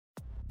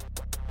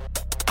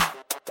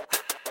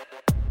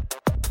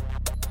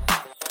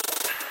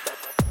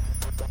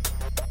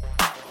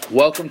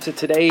Welcome to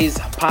today's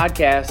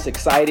podcast.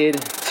 Excited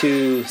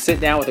to sit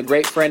down with a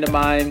great friend of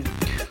mine.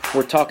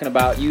 We're talking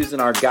about using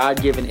our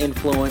God-given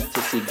influence to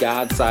see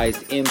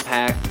God-sized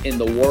impact in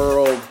the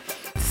world.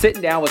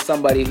 Sitting down with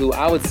somebody who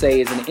I would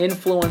say is an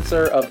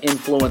influencer of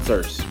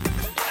influencers.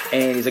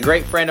 And he's a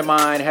great friend of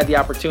mine. I had the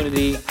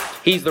opportunity.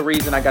 He's the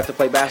reason I got to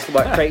play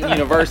basketball at Creighton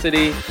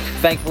University.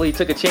 Thankfully, he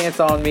took a chance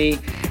on me.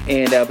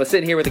 But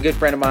sitting here with a good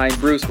friend of mine,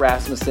 Bruce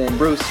Rasmussen.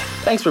 Bruce,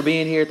 thanks for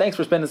being here. Thanks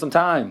for spending some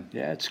time.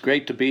 Yeah, it's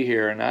great to be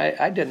here. And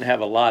I didn't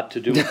have a lot to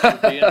do with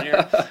you being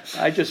here.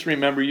 I just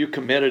remember you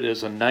committed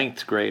as a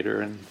ninth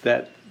grader, and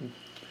that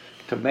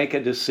to make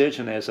a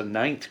decision as a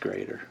ninth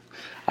grader.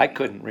 I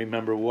couldn't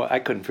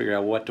figure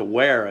out what to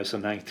wear as a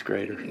ninth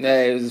grader.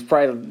 It was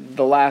probably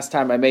the last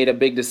time I made a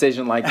big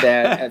decision like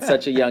that at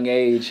such a young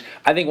age.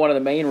 I think one of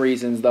the main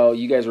reasons, though,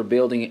 you guys were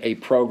building a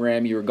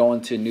program, you were going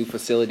to a new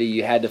facility,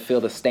 you had to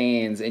fill the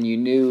stands, and you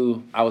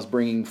knew I was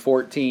bringing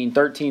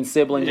 13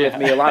 siblings with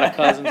me, a lot of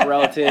cousins,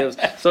 relatives.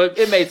 So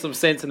it made some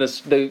sense in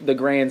the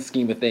grand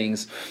scheme of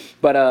things.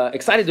 But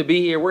excited to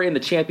be here. We're in the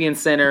Champion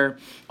Center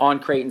on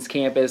Creighton's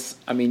campus.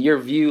 I mean, your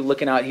view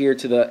looking out here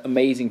to the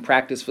amazing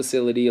practice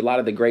facility, a lot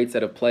of the greats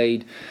that have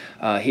played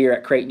here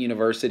at Creighton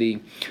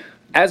University.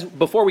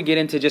 Before we get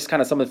into just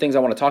kind of some of the things I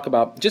want to talk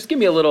about, just give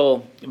me a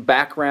little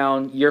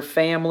background. Your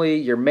family,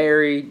 you're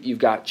married, you've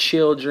got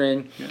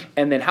children,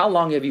 and then how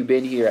long have you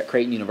been here at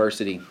Creighton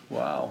University?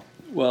 Wow.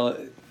 Well,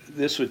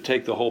 this would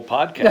take the whole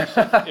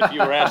podcast if you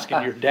were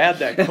asking your dad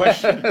that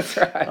question. That's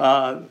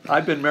right.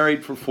 I've been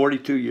married for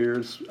 42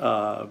 years.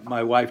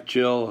 My wife,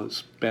 Jill,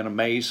 has been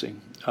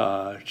amazing.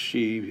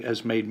 She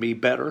has made me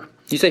better.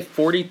 You say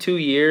 42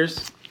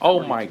 years?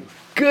 Oh, my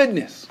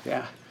goodness.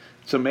 Yeah.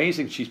 It's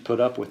amazing she's put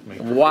up with me.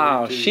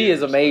 Wow, she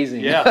is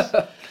amazing. Yes.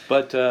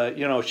 But,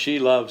 she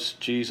loves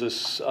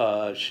Jesus.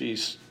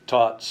 She's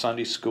taught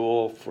Sunday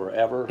school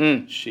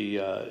forever. She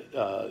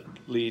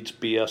leads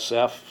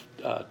BSF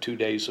 2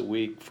 days a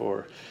week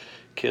for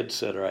kids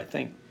that are, I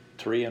think,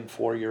 3 and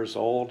 4 years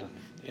old.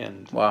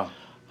 And wow,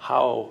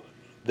 how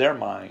their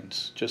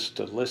minds, just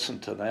to listen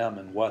to them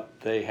and what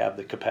they have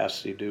the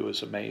capacity to do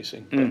is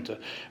amazing. But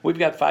we've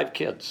got 5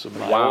 kids. So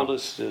my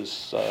oldest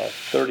is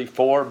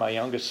 34, my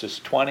youngest is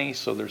 20,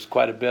 so there's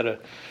quite a bit of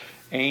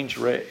age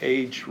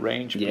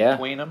range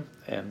between them.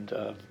 And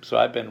so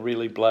I've been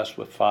really blessed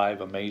with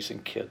 5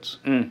 amazing kids.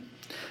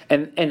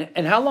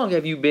 And how long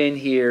have you been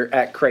here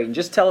at Creighton?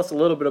 Just tell us a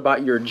little bit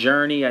about your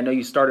journey. I know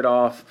you started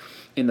off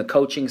in the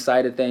coaching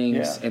side of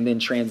things and then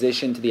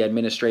transitioned to the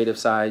administrative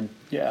side.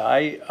 Yeah,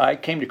 I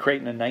came to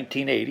Creighton in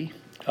 1980.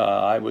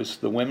 I was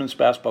the women's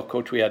basketball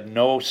coach. We had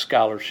no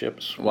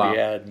scholarships. Wow. We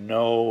had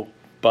no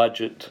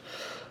budget.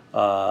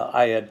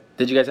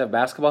 Did you guys have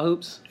basketball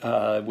hoops?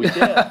 We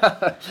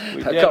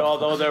did,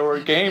 although there were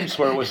games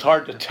where it was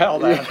hard to tell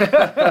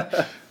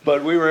that.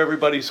 But we were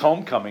everybody's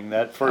homecoming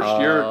that first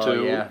year or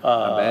two. Yeah,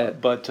 I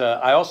bet. But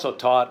I also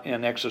taught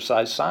in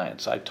exercise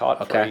science. I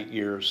taught for 8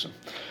 years.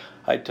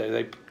 I tell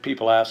you,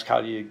 people ask,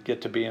 how do you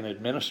get to be an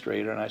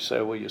administrator? And I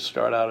say, well, you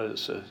start out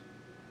as a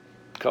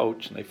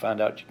coach, and they find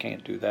out you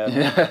can't do that.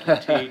 You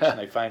teach, and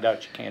they find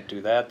out you can't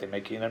do that. They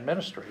make you an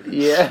administrator.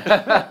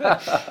 Yeah.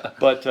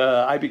 But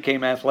I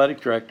became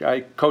athletic director.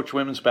 I coached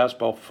women's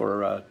basketball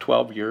for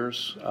 12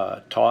 years,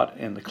 taught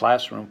in the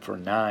classroom for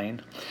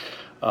 9.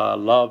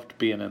 Loved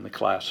being in the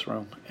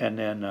classroom. And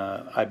then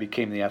I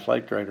became the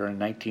athletic director in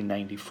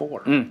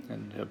 1994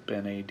 and have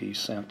been AD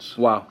since.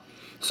 Wow.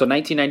 So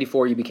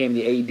 1994, you became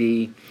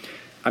the AD.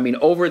 I mean,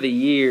 over the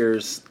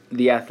years,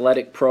 the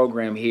athletic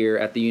program here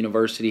at the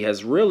university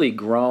has really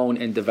grown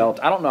and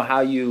developed. I don't know how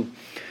you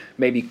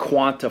maybe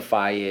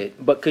quantify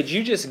it, but could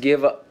you just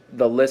give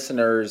the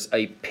listeners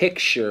a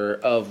picture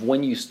of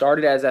when you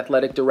started as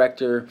athletic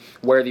director,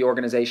 where the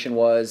organization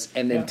was,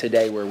 and then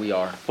today where we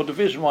are? Well,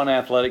 Division I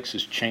athletics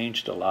has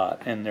changed a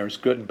lot, and there's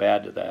good and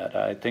bad to that.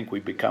 I think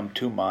we've become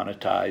too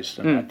monetized,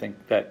 and I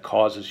think that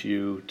causes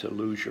you to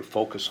lose your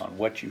focus on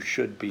what you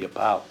should be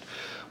about.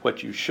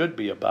 What you should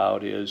be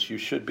about is you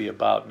should be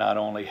about not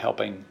only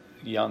helping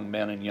young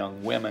men and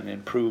young women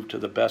improve to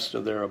the best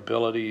of their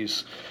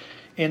abilities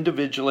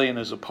individually and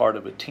as a part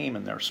of a team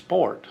in their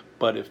sport,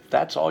 but if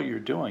that's all you're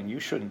doing, you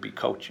shouldn't be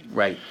coaching.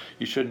 Right.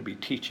 You shouldn't be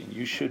teaching.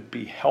 You should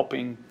be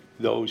helping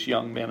those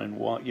young men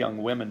and young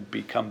women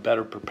become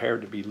better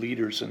prepared to be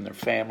leaders in their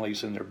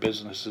families, in their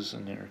businesses,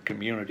 and in their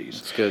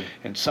communities. That's good.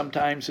 And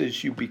sometimes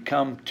as you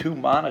become too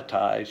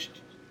monetized,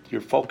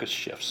 your focus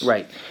shifts.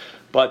 Right.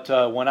 But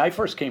when I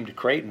first came to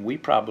Creighton, we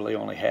probably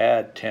only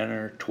had 10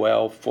 or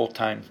 12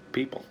 full-time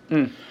people.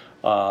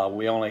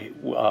 We only,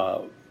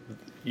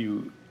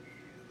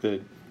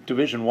 the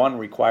Division I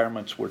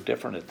requirements were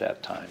different at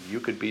that time. You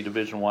could be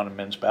Division I in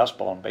men's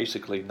basketball and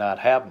basically not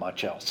have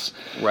much else.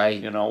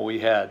 Right. You know, we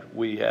had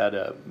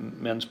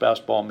men's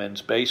basketball,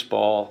 men's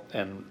baseball,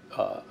 and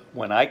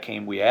when I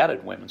came, we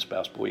added women's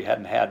basketball. We'd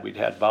had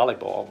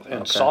volleyball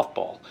and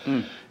softball,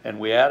 and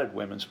we added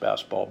women's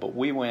basketball. But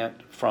we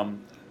went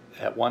from,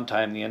 at one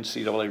time, the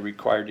NCAA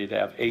required you to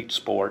have 8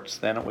 sports.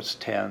 Then it was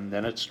 10.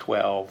 Then it's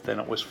 12. Then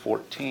it was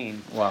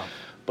 14. Wow.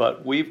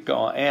 But we've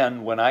gone,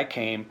 and when I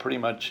came, pretty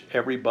much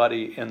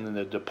everybody in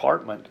the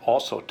department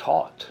also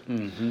taught.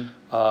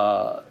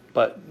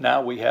 But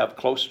now we have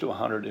close to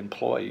 100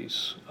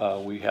 employees.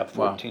 We have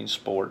 14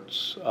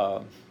 sports.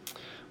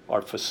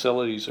 Our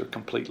facilities are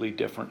completely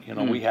different. You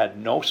know, we had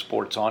no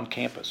sports on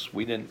campus.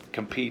 We didn't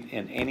compete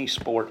in any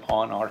sport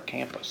on our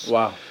campus.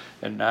 Wow.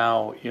 And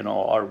now, you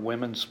know, our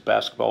women's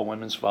basketball,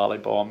 women's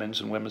volleyball,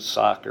 men's and women's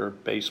soccer,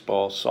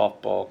 baseball,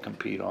 softball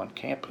compete on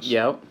campus.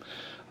 Yep.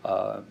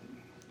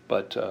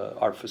 But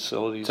our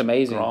facilities It's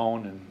amazing. have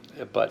grown.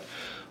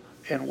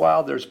 And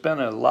while there's been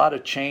a lot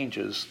of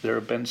changes, there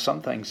have been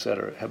some things that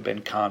have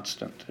been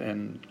constant.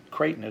 And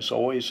Creighton has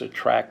always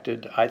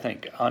attracted, I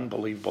think,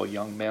 unbelievable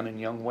young men and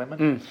young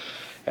women.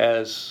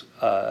 As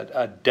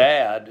a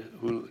dad,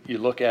 who you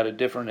look at it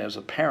different as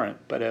a parent,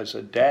 but as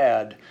a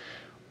dad,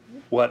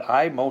 what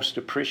I most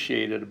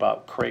appreciated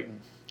about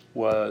Creighton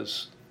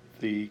was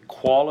the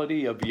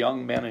quality of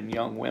young men and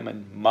young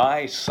women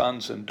my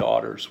sons and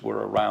daughters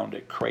were around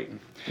at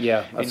Creighton.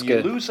 Yeah, that's and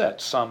good. You lose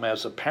that some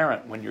as a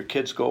parent when your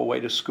kids go away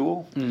to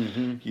school.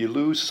 You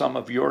lose some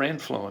of your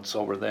influence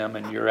over them,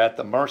 and you're at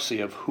the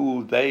mercy of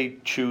who they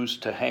choose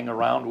to hang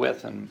around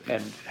with and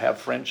have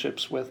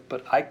friendships with.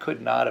 But I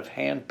could not have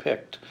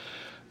handpicked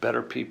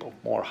better people,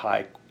 more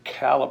high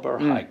caliber,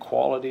 high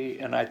quality,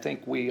 and I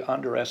think we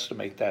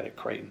underestimate that at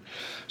Creighton.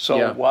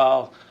 So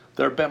while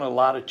there have been a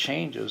lot of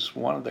changes,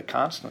 one of the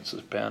constants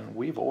has been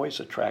we've always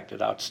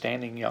attracted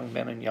outstanding young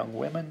men and young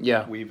women.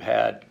 Yeah. We've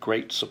had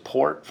great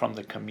support from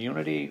the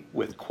community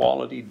with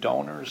quality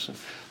donors, and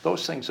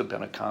those things have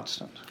been a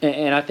constant.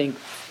 And I think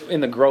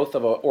in the growth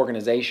of an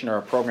organization or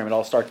a program, it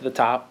all starts at the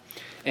top.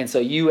 And so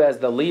you as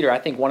the leader, I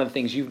think one of the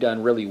things you've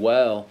done really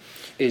well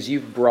is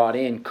you've brought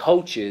in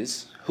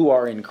coaches who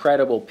are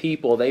incredible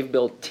people. They've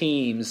built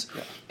teams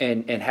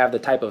and have the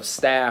type of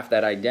staff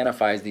that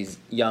identifies these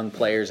young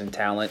players and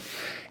talent.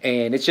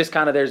 And it's just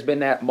kind of, there's been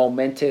that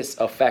momentous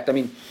effect. I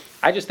mean,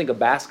 I just think of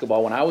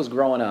basketball. When I was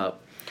growing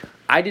up,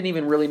 I didn't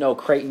even really know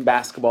Creighton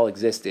basketball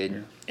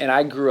existed. And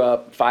I grew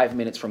up 5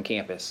 minutes from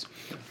campus.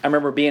 I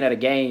remember being at a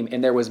game,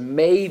 and there was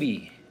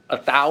maybe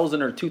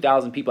 1,000 or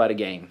 2,000 people at a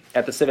game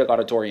at the Civic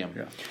Auditorium.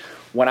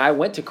 When I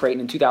went to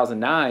Creighton in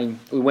 2009,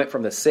 we went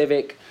from the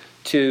Civic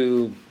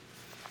to,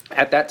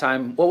 at that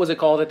time, what was it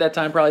called at that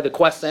time? Probably the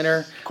Quest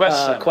Center.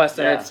 Quest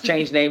Center. It's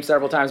changed names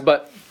several times.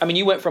 But, I mean,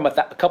 you went from a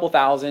couple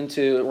thousand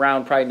to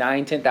around probably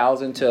 9,000,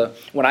 10,000 to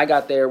when I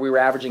got there, we were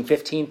averaging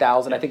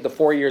 15,000. I think the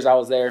 4 years I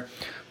was there,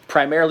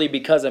 primarily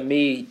because of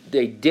me,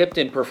 they dipped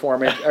in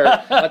performance or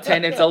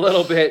attendance a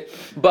little bit.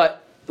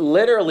 But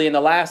literally in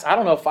the last,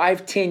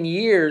 5-10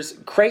 years,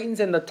 Creighton's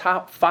in the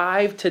top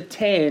 5 to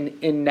 10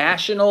 in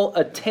national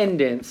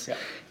attendance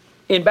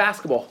in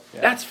basketball.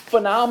 That's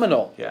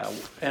phenomenal. Yeah,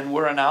 and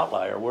we're an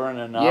outlier. We're an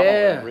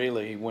anomaly,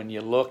 really, when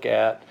you look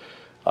at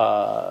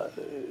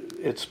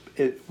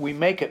we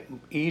make it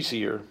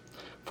easier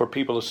for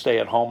people to stay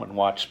at home and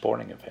watch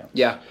sporting events.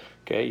 Yeah.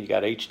 Okay, you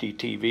got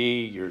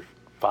HDTV, you're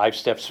 5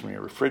 steps from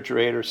your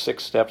refrigerator,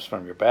 6 steps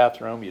from your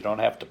bathroom. You don't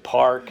have to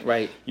park.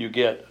 Right. You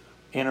get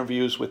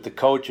interviews with the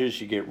coaches,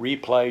 you get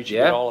replays, you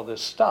get all of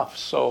this stuff.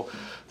 So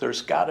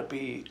there's got to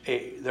be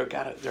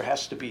there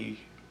has to be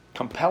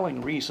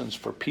compelling reasons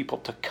for people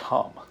to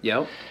come.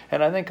 Yep.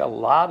 And I think a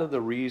lot of the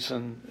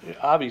reason,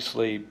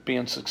 obviously,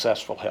 being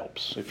successful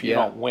helps. If you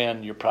don't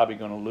win, you're probably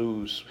going to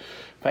lose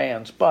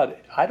fans.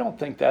 But I don't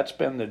think that's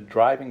been the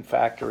driving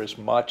factor as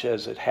much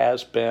as it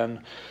has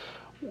been.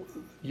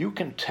 You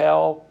can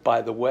tell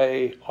by the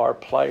way our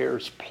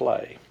players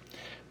play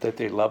that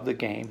they love the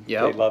game.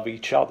 They love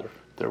each other.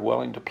 They're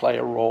willing to play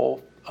a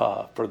role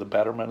for the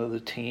betterment of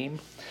the team.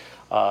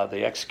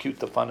 They execute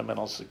the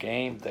fundamentals of the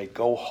game. They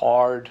go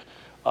hard.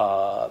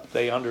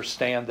 They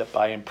understand that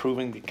by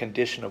improving the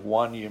condition of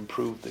one, you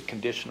improve the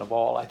condition of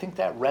all. I think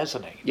that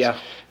resonates. Yeah.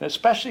 And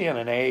especially in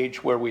an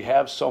age where we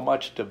have so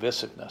much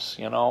divisiveness.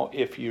 You know,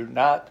 if you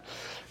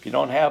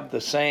don't have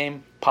the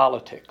same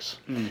politics,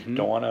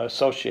 don't want to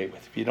associate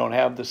with. If you don't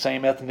have the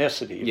same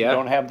ethnicity, if you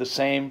don't have the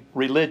same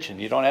religion,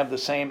 you don't have the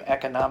same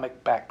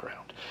economic background.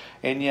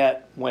 And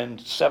yet, when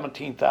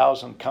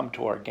 17,000 come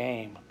to our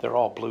game, they're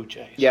all Blue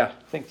Jays. I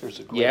think there's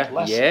a great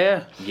lesson.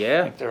 I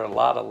think there are a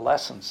lot of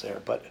lessons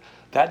there. But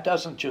that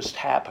doesn't just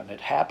happen.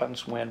 It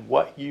happens when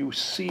what you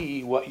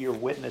see, what you're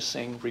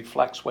witnessing,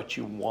 reflects what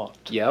you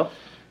want.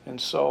 And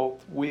so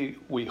we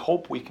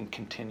hope we can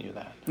continue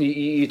that.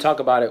 You talk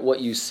about it,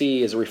 what you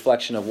see is a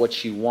reflection of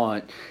what you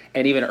want.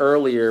 And even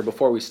earlier,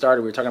 before we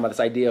started, we were talking about this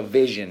idea of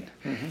vision.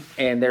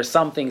 And there's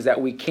some things that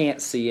we can't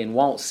see and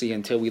won't see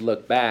until we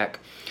look back.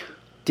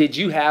 Did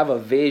you have a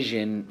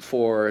vision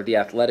for the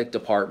athletic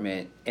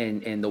department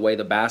and the way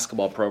the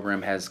basketball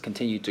program has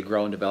continued to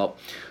grow and develop?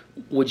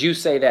 Would you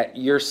say that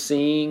you're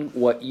seeing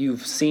what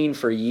you've seen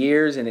for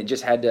years and it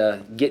just had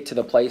to get to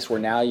the place where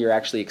now you're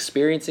actually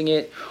experiencing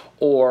it?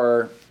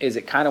 Or is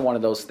it kind of one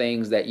of those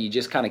things that you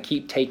just kind of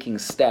keep taking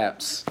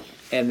steps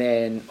and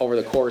then over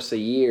the course of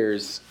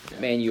years,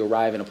 man, you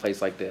arrive in a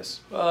place like this?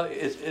 Well,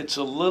 it's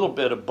a little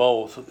bit of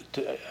both.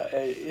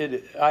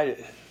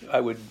 I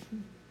would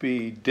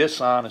be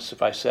dishonest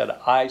if I said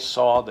I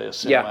saw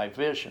this in my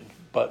vision,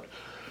 but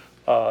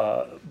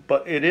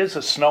it is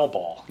a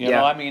snowball. You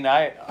know, I mean,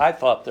 I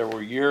thought there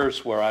were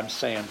years where I'm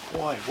saying,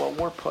 boy, what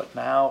we're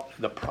putting out,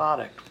 the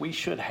product, we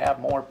should have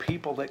more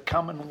people that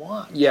come and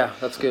watch. Yeah,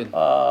 that's good.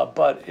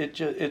 But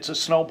it's a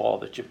snowball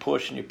that you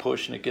push and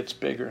it gets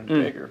bigger and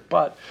bigger.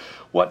 But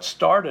what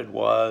started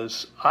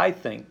was, I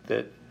think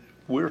that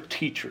we're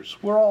teachers.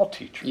 We're all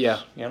teachers.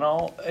 Yeah. You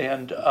know,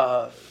 and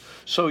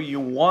so you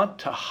want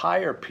to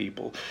hire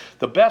people.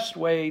 The best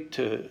way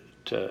to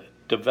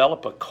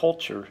develop a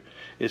culture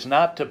is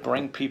not to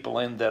bring people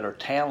in that are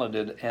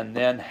talented and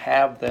then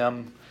have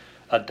them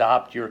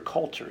adopt your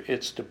culture.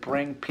 It's to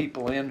bring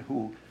people in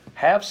who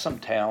have some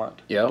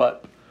talent,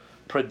 but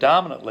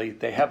predominantly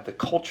they have the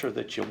culture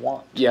that you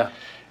want. Yeah.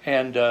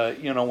 And,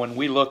 you know, when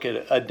we look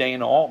at a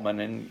Dana Altman,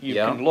 and you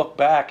can look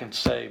back and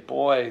say,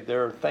 boy,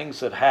 there are things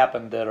that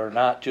happened that are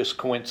not just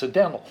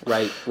coincidental.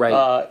 Right,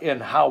 right.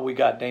 In how we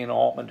got Dana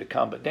Altman to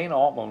come. But Dana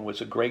Altman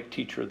was a great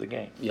teacher of the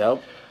game.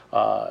 Yep.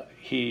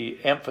 He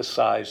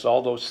emphasized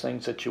all those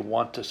things that you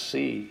want to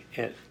see.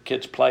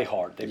 Kids play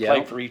hard. They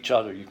play for each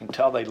other. You can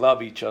tell they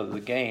love each other, the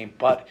game.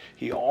 But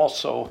he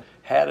also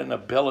had an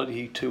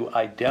ability to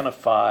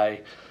identify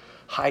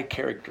high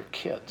character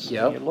kids.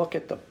 When you look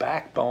at the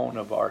backbone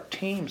of our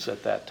teams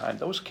at that time,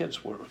 those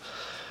kids were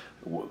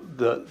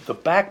the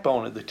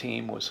backbone of the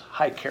team was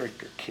high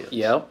character kids.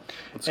 Yep.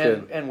 That's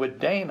good. And with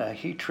Dana,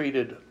 he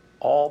treated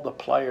all the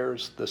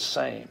players the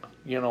same.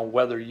 You know,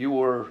 whether you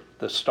were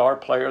the star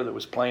player that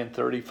was playing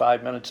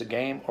 35 minutes a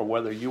game or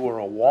whether you were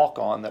a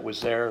walk-on that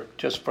was there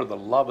just for the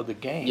love of the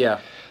game,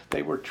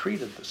 they were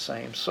treated the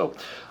same. So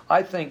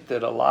I think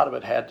that a lot of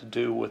it had to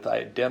do with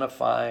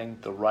identifying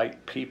the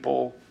right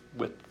people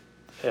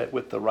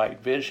with the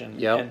right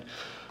vision. And,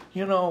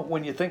 you know,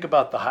 when you think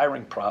about the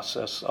hiring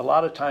process, a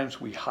lot of times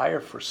we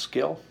hire for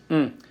skill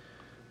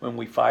when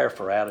we fire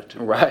for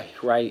attitude.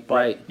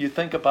 Right. You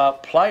think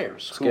about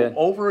players who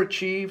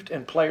overachieved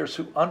and players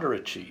who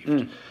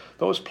underachieved.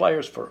 Those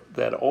players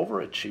that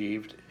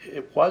overachieved,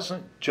 it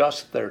wasn't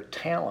just their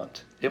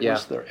talent, it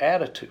was their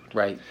attitude.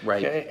 Right.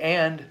 Okay?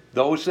 And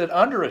those that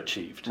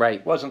underachieved,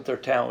 it wasn't their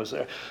talent, was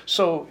there.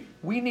 So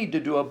we need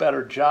to do a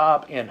better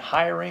job in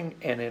hiring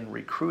and in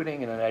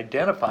recruiting and in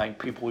identifying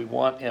people we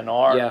want in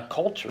our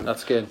culture.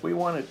 That's good.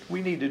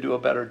 We need to do a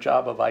better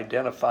job of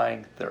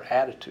identifying their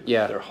attitude,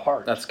 their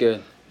heart. That's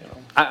good. You know?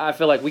 I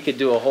feel like we need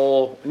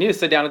to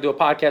sit down and do a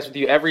podcast with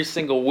you every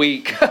single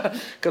week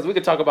because we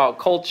could talk about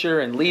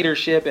culture and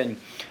leadership. And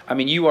I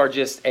mean, you are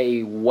just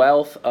a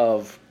wealth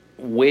of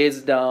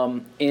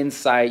wisdom,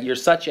 insight. You're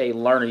such a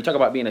learner. You talk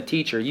about being a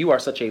teacher. You are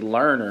such a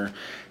learner.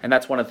 And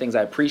that's one of the things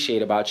I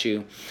appreciate about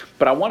you.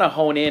 But I want to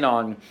hone in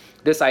on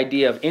this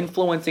idea of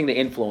influencing the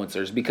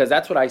influencers, because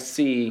that's what I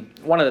see.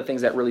 One of the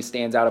things that really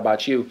stands out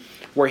about you,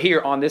 we're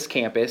here on this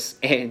campus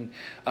and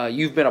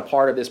you've been a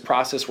part of this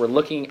process. We're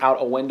looking out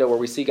a window where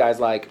we see guys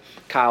like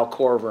Kyle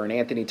Korver and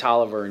Anthony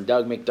Tolliver and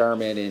Doug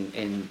McDermott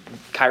and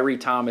Kyrie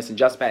Thomas and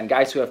Justin Patton,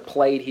 guys who have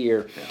played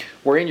here.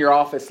 We're in your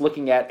office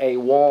looking at a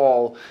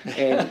wall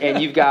and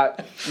you've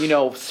got, you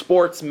know,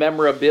 sports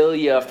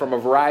memorabilia from a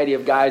variety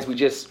of guys.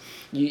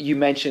 You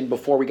mentioned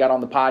before we got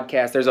on the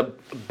podcast, there's a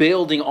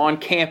building on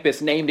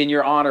campus named in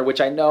your honor, which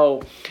I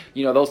know,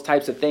 you know, those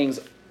types of things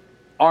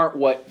aren't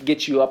what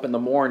gets you up in the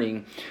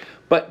morning.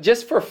 But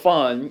just for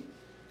fun,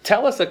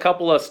 tell us a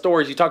couple of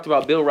stories. You talked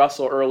about Bill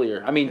Russell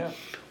earlier. I mean,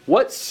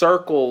 what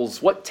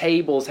circles, what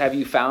tables have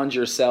you found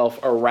yourself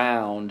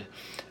around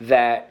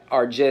that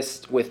are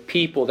just with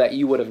people that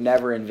you would have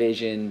never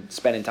envisioned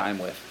spending time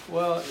with?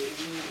 Well,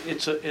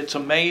 it's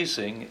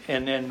amazing.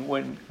 And then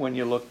when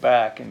you look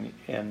back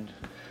and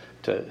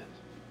to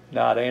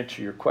not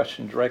answer your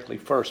question directly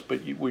first,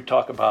 but we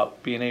talk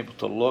about being able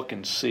to look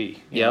and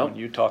see. You know, and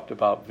you talked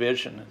about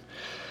vision.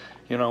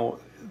 You know,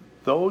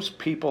 those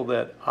people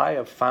that I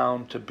have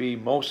found to be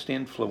most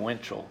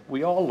influential,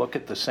 we all look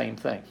at the same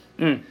thing.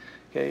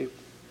 Okay,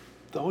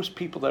 those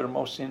people that are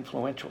most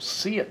influential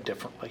see it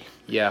differently.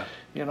 You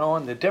know,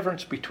 and the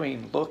difference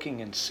between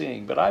looking and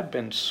seeing. But I've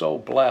been so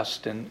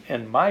blessed,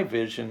 in my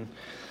vision,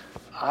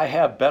 I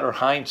have better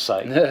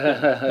hindsight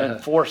than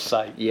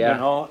foresight.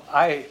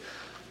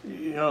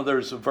 You know,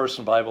 there's a verse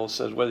in the Bible that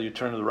says, whether you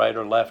turn to the right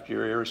or left,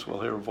 your ears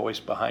will hear a voice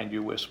behind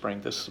you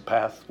whispering, this is the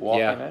path, walk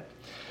in it.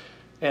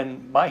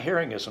 And my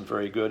hearing isn't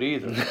very good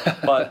either,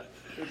 but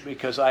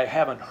because I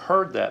haven't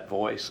heard that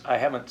voice, I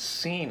haven't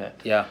seen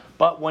it.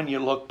 But when you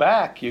look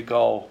back, you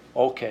go,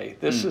 okay,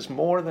 this is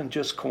more than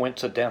just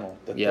coincidental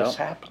that this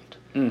happened.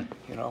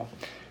 You know,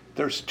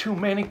 there's too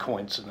many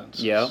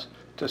coincidences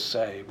to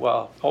say,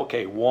 well,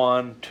 okay,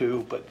 1,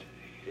 2, but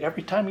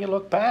every time you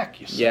look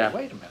back, you say,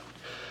 wait a minute.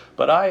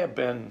 But I have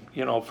been,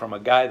 you know, from a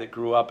guy that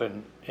grew up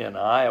in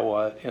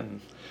Iowa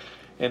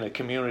in a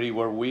community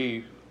where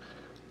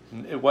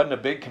it wasn't a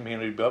big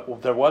community,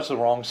 but there was the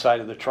wrong side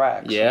of the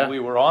tracks. We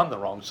were on the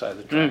wrong side of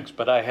the tracks.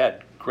 But I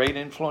had great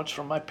influence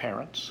from my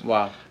parents.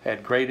 I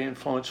had great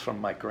influence from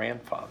my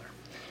grandfather.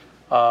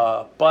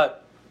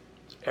 But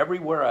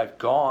everywhere I've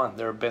gone,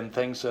 there have been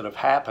things that have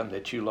happened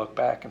that you look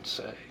back and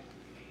say,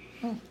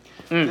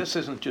 this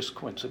isn't just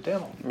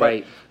coincidental.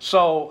 Right.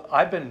 So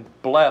I've been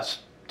blessed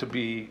to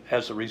be,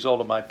 as a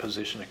result of my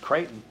position at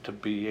Creighton, to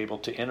be able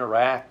to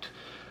interact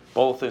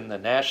both in the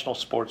national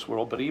sports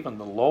world, but even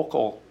the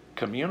local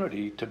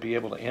community, to be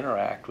able to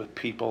interact with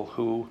people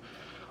who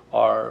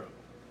are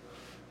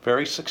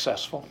very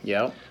successful.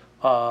 Yep.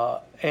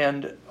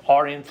 And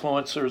are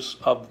influencers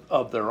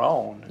of their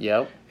own.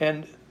 Yep.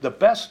 And the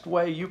best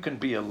way you can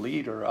be a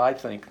leader, I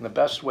think, and the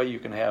best way you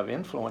can have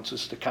influence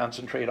is to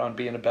concentrate on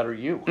being a better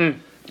you.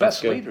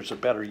 Best good. leaders are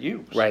better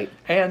yous. Right.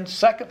 And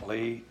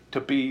secondly, to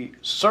be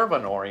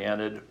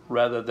servant-oriented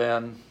rather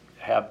than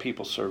have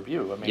people serve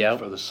you. I mean, Yep.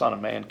 for the Son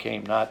of Man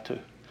came not to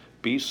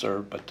be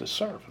served, but to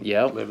serve.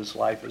 Yep. Live his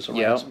life as a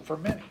Yep. ransom for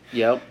many.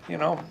 Yep. You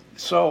know,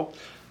 so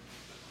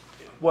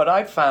what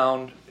I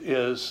found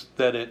is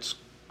that it's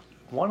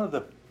one of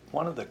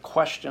the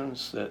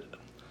questions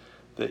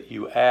that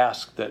you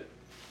ask, that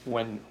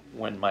when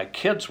my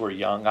kids were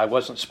young, I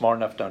wasn't smart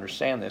enough to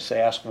understand this. They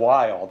ask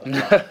why all the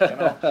time. You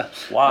know?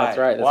 Why? That's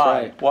right, that's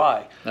why? right.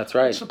 Why? That's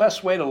right. It's the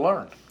best way to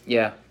learn.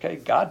 Yeah. Okay,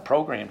 God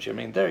programs you. I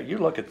mean, there you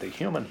look at the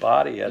human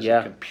body as Yeah.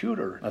 a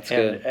computer, That's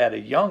and good. at a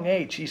young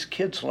age, these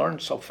kids learn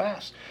so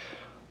fast.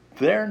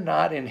 They're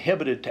not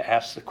inhibited to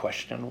ask the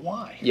question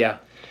why. Yeah.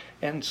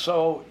 And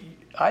so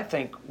I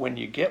think when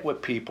you get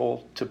with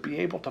people, to be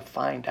able to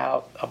find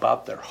out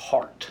about their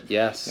heart.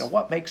 Yes. You know,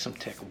 what makes them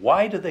tick?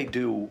 Why do they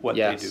do what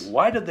Yes. they do?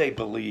 Why do they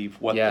believe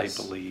what Yes.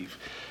 they believe?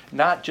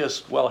 Not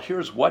just, well,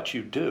 here's what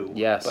you do,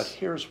 Yes. but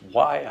here's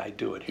why I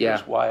do it. Here's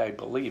Yeah. why I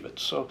believe it.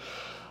 So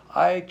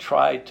I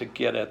try to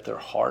get at their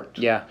heart.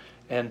 Yeah.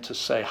 And to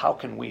say, how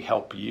can we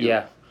help you?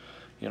 Yeah.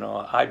 You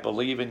know, I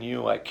believe in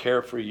you. I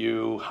care for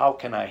you. How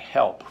can I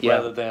help? Yeah.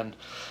 Rather than,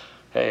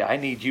 hey, I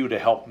need you to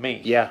help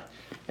me. Yeah.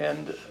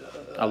 And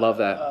I love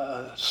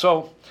that.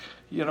 so,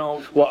 you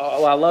know,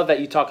 Well, I love that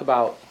you talk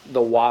about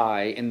the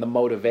why and the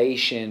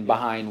motivation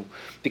behind,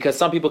 because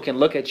some people can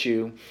look at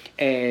you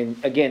and,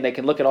 again, they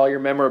can look at all your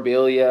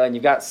memorabilia and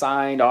you've got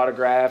signed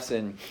autographs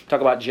and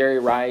talk about Jerry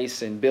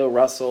Rice and Bill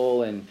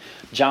Russell and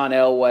John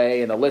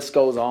Elway and the list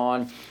goes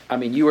on. I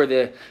mean, you were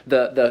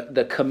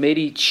the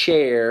committee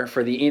chair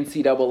for the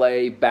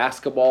NCAA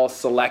basketball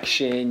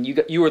selection.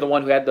 You were the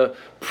one who had the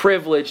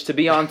privilege to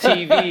be on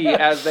TV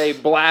as they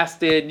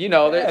blasted. You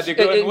know, I had to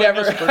go in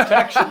witness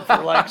protection for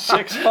like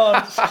 6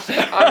 months.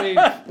 I mean,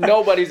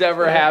 nobody's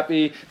ever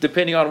happy,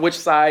 depending on which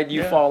side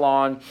you fall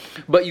on.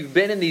 But you've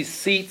been in these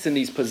seats and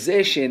these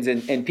positions,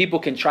 and people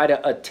can try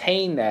to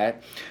attain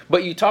that.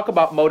 But you talk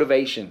about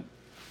motivation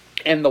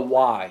and the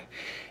why.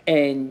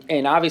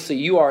 And obviously,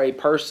 you are a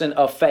person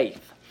of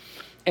faith.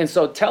 And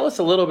so tell us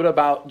a little bit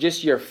about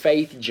just your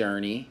faith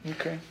journey,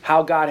 Okay.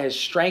 how God has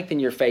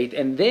strengthened your faith.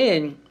 And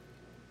then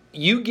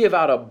you give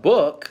out a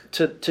book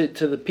to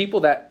the people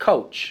that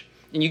coach.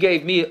 And you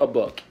gave me a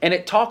book. And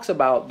it talks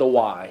about the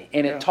why.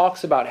 And it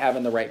talks about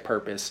having the right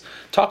purpose.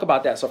 Talk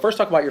about that. So first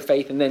talk about your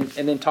faith and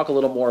then talk a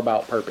little more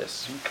about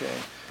purpose. Okay.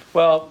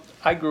 Well,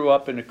 I grew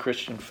up in a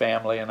Christian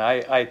family, and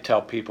I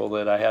tell people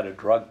that I had a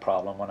drug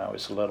problem when I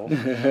was little.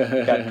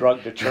 Got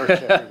drugged to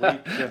church every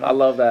week. You know? I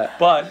love that.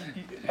 But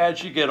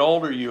as you get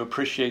older, you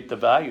appreciate the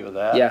value of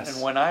that. Yes.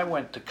 And when I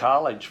went to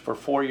college, for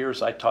 4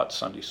 years, I taught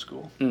Sunday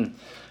school. And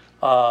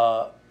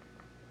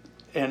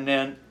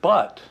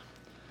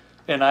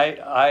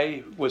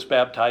I was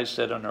baptized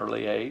at an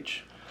early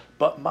age.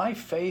 But my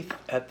faith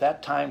at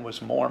that time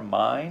was more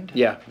mind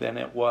than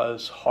it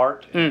was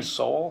heart and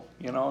soul.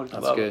 You know,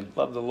 That's good.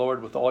 Love the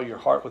Lord with all your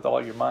heart, with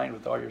all your mind,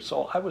 with all your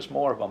soul. I was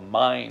more of a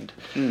mind.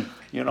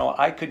 You know,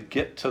 I could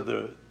get to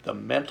the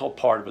mental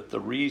part of it, the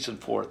reason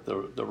for it,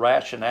 the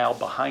rationale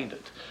behind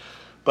it.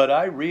 But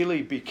I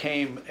really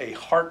became a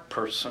heart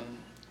person.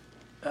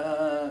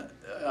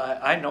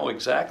 I know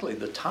exactly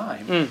the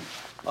time.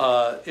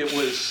 It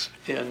was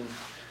in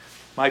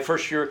my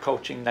first year of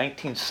coaching,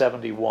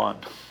 1971.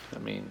 I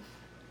mean,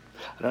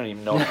 I don't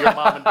even know if your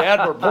mom and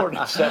dad were born in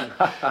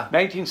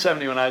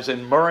 1970 when I was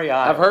in Murray,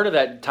 Iowa. I've heard of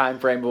that time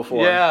frame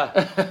before.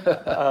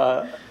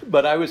 Yeah.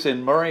 But I was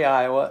in Murray,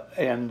 Iowa,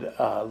 and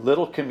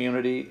little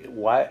community.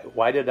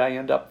 Why did I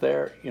end up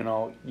there? You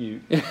know,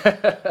 you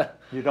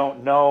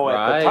don't know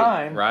at the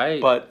time. Right.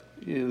 But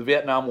the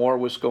Vietnam War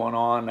was going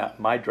on.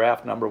 My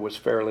draft number was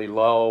fairly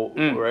low.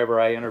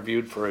 Wherever I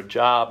interviewed for a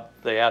job,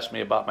 they asked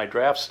me about my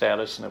draft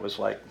status, and it was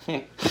like,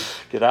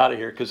 get out of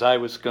here, because I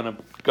was going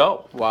to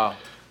go. Wow.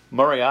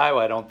 Murray,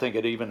 Iowa, I don't think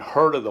had even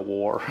heard of the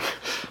war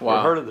or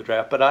heard of the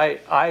draft. But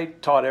I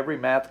taught every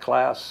math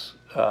class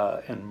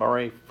in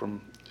Murray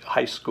from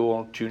high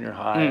school, junior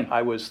high.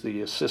 I was the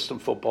assistant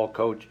football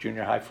coach,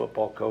 junior high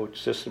football coach,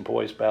 assistant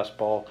boys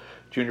basketball,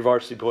 junior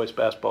varsity boys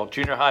basketball,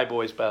 junior high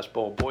boys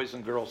basketball, boys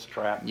and girls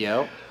track.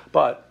 Yep.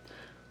 But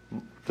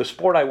the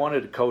sport I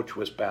wanted to coach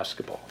was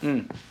basketball.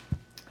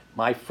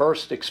 My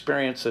first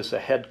experience as a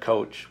head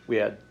coach, we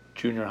had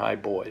junior high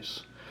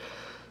boys.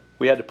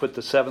 We had to put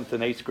the 7th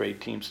and 8th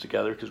grade teams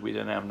together because we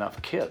didn't have enough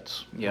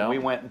kids. Yeah. And we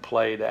went and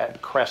played at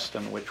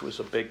Creston, which was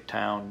a big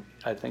town.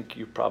 I think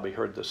you've probably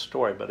heard this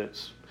story, but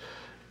it's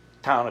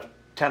a town of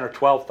 10 or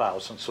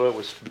 12,000, so it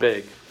was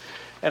big.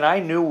 And I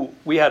knew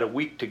we had a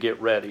week to get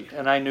ready,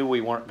 and I knew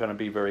we weren't going to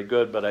be very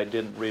good, but I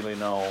didn't really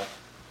know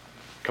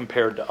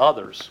compared to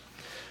others.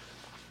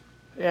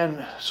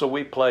 And so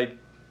we played.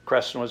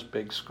 Creston was a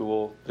big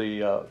school.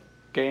 The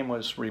game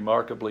was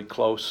remarkably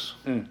close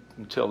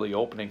until the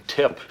opening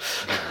tip.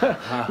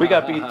 We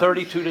got beat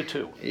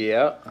 32-2.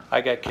 Yeah. I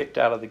got kicked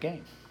out of the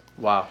game.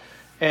 Wow.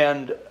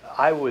 And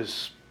I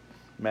was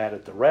mad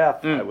at the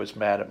ref. I was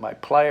mad at my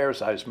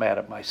players. I was mad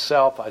at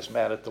myself. I was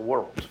mad at the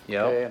world.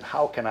 Yep. Okay? And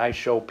how can I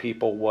show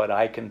people what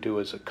I can do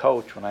as a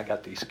coach when I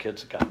got these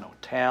kids that got no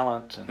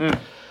talent? And,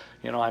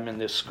 you know, I'm in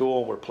this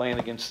school. We're playing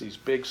against these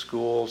big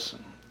schools.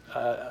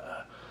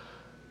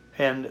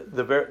 And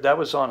that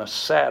was on a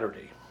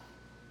Saturday.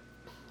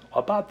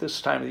 About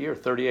this time of the year,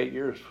 48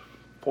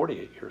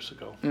 years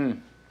ago.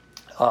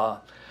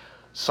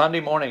 Sunday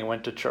morning, I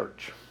went to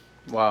church.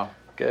 Wow.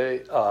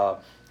 Okay,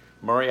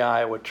 Murray,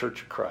 Iowa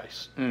Church of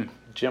Christ.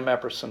 Jim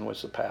Epperson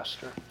was the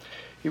pastor.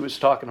 He was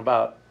talking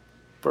about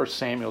 1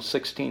 Samuel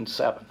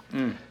 16:7.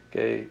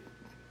 Okay,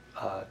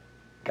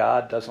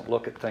 God doesn't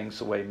look at things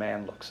the way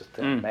man looks at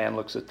them. Man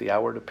looks at the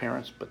outward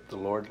appearance, but the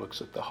Lord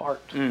looks at the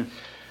heart.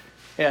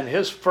 And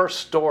his first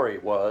story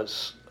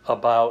was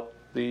about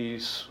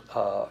these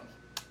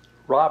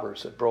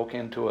robbers that broke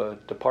into a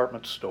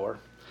department store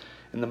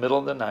in the middle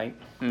of the night.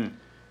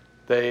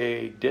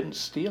 They didn't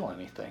steal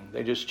anything.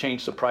 They just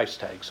changed the price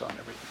tags on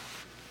everything.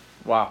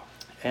 Wow.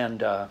 And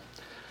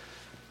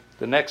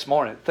the next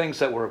morning, things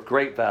that were of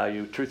great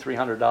value,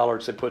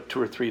 $200-300, they put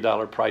 $2 or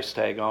 $3 price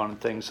tag on.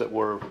 And things that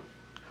were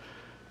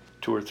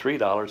 $2 or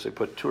 $3, they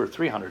put $200 or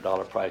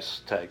 $300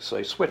 price tags. So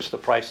they switched the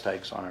price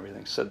tags on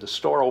everything. Said the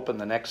store opened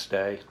the next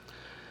day,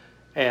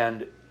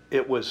 and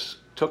it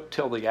took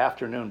till the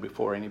afternoon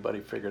before anybody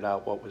figured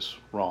out what was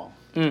wrong.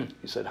 He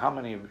said, "How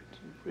many of you,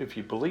 if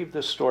you believe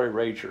this story,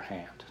 raise your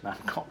hand." And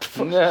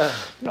I'm going,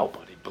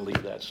 nobody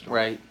believed that story.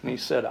 Right. And he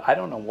said, "I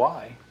don't know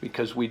why,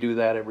 because we do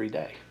that every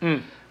day.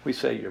 We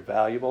say you're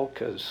valuable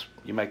because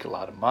you make a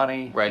lot of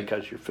money, right,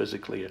 because you're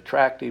physically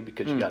attractive,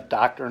 because you got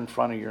doctor in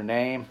front of your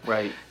name."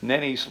 Right. And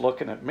then he's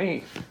looking at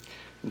me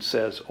and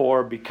says,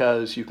 "Or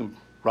because you can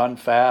run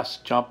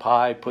fast, jump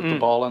high, put the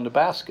ball in the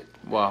basket."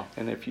 Wow.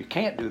 And if you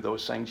can't do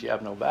those things, you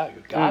have no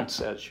value. God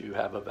says you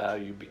have a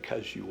value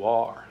because you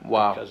are,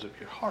 wow, because of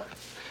your heart.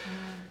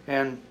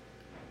 And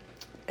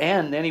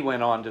then he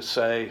went on to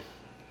say,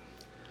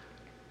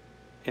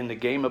 in the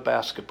game of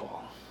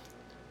basketball,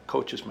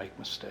 coaches make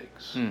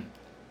mistakes.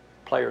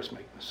 Players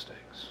make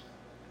mistakes.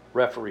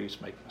 Referees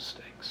make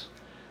mistakes.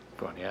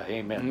 I'm going, yeah,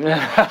 amen.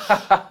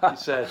 He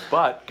said,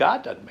 but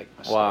God doesn't make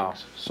mistakes. Wow.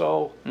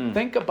 So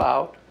think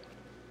about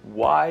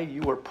why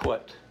you were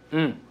put,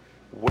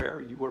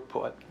 where you were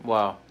put,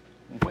 wow,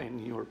 when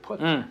you were put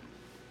there.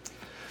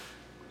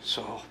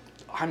 So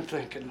I'm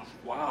thinking,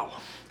 wow,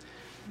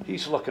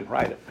 he's looking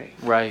right at me.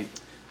 Right.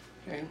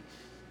 Okay?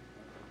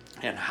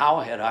 And how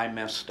had I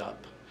messed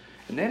up?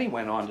 And then he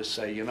went on to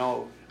say, you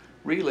know,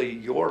 really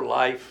your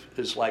life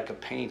is like a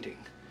painting.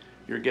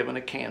 You're given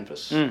a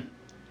canvas,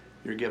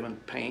 you're given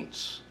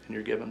paints, and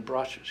you're given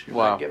brushes. You're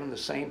wow, not given the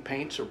same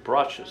paints or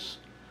brushes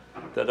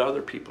that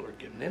other people are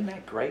given. Isn't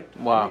that great?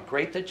 Wow. Isn't it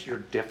great that you're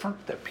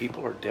different, that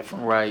people are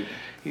different? Right.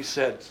 He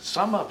said,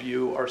 some of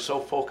you are so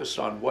focused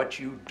on what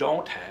you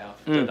don't have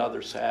that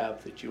others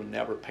have that you'll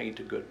never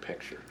paint a good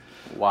picture.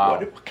 Wow.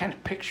 What kind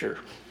of picture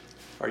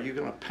are you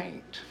going to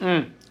paint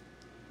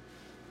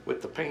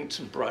with the paints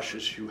and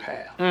brushes you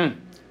have?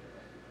 And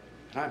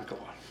I'm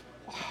going,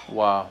 wow.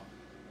 Wow.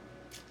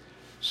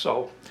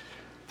 So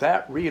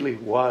that really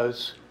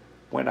was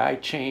when I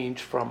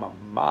changed from a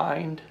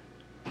mind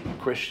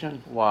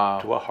Christian wow,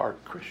 to a heart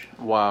Christian.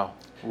 Wow.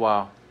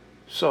 Wow.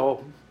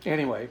 So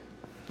anyway,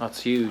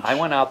 that's huge. I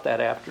went out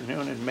that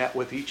afternoon and met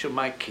with each of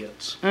my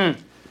kids and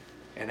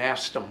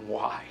asked them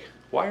why.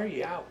 Why are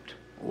you out?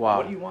 Wow.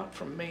 What do you want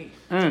from me?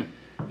 You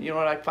know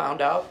what I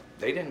found out?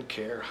 They didn't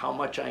care how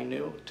much I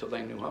knew till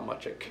they knew how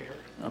much I cared.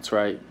 That's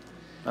right.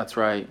 That's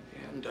right.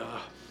 And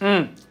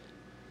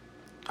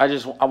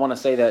I want to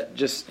say that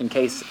just in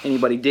case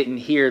anybody didn't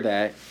hear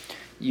that,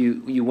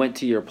 you went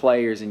to your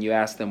players and you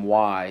asked them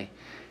why,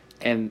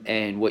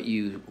 and what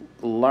you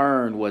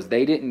learned was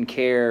they didn't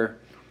care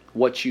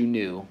what you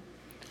knew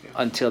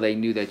until they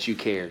knew that you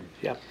cared.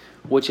 Yep.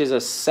 Which is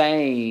a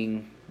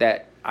saying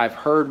that I've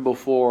heard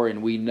before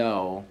and we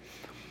know,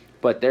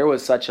 but there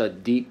was such a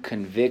deep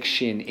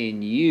conviction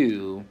in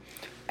you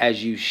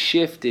as you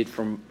shifted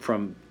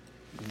from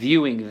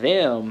viewing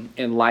them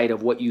in light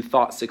of what you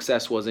thought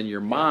success was in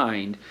your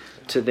mind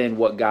to then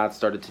what God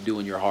started to do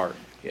in your heart.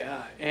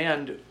 Yeah,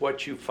 and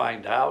what you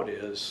find out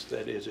is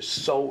that it is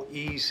so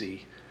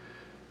easy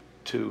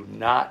to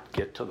not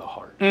get to the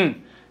heart.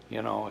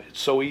 You know, it's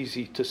so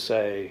easy to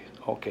say,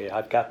 okay,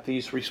 I've got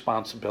these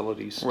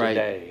responsibilities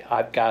today.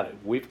 Right.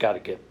 We've got to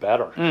get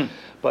better.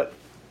 But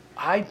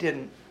I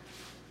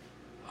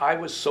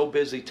was so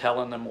busy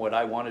telling them what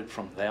I wanted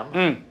from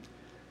them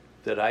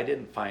that I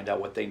didn't find out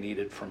what they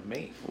needed from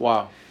me.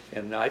 Wow.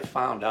 And I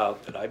found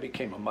out that I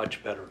became a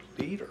much better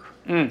leader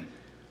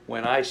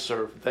when I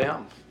served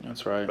them.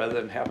 That's right. Rather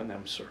than having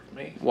them serve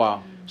me.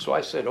 Wow. So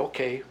I said,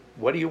 okay,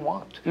 what do you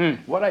want?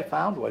 What I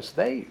found was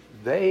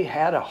they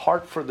had a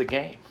heart for the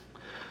game.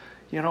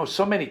 You know,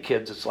 so many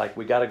kids, it's like,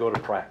 we got to go to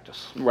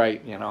practice.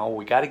 Right. You know,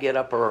 we got to get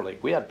up early.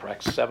 We had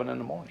practice 7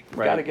 a.m. We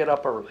Right. got to get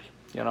up early.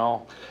 You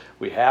know,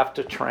 we have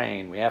to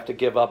train. We have to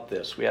give up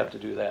this. We have to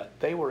do that.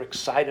 They were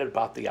excited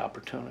about the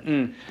opportunity.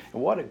 And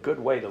what a good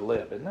way to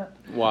live, isn't it?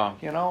 Wow.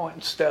 You know,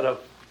 instead of,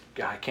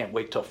 God, I can't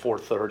wait till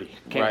 4:30.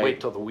 Can't Right. wait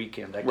till the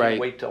weekend. I can't Right.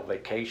 wait till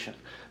vacation.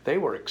 They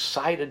were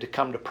excited to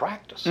come to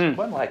practice. It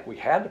wasn't like we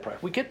had to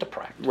practice. We get to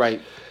practice.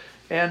 Right.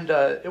 And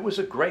it was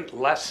a great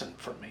lesson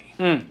for me.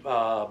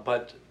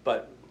 But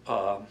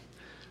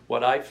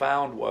what I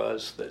found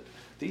was that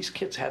these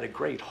kids had a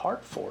great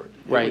heart for it.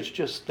 It Right. was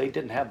just they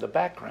didn't have the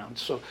background.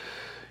 So,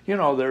 you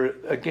know, there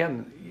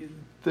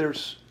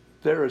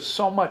is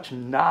so much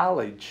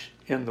knowledge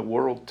in the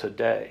world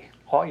today.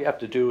 All you have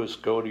to do is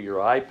go to your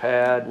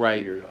iPad,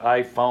 Right. your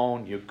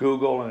iPhone, you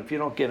Google, and if you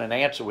don't get an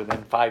answer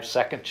within 5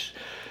 seconds,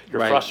 you're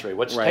Right. frustrated.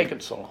 What's Right.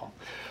 taking so long?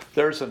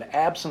 There's an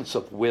absence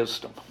of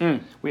wisdom.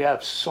 We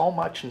have so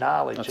much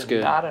knowledge That's and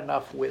good. not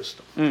enough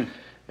wisdom.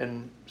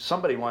 And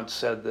somebody once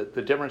said that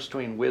the difference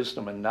between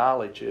wisdom and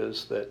knowledge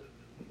is that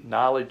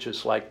knowledge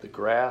is like the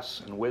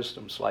grass and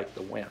wisdom's like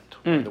the wind.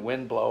 When the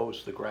wind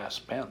blows, the grass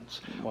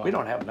bends. Wow. We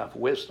don't have enough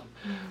wisdom.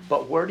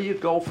 But where do you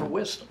go for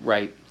wisdom?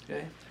 Right.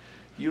 Okay?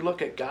 You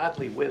look at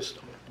godly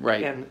wisdom.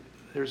 Right. And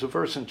there's a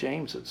verse in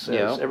James that says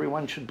Yeah.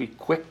 everyone should be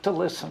quick to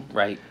listen,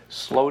 Right.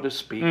 slow to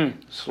speak,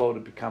 slow to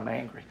become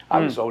angry. I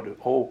was 0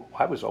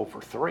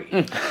 for 3.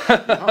 You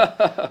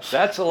know?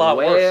 That's a lot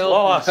worse Well.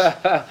 loss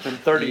than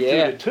 32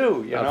 Yeah. to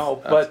 2. You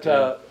know, That's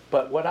good.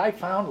 but what I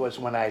found was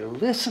when I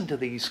listened to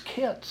these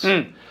kids,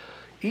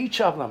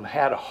 each of them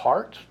had a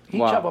heart.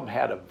 Each Wow. of them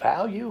had a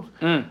value,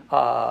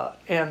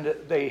 and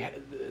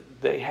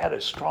they had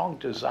a strong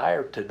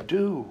desire to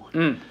do.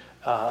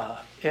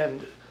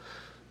 And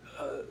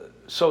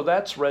so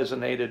that's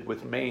resonated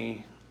with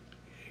me.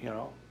 You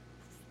know,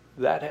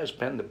 that has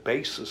been the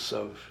basis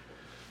of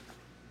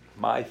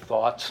my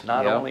thoughts,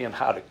 not Yeah. only on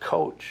how to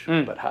coach,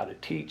 but how to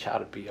teach, how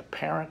to be a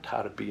parent,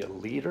 how to be a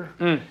leader,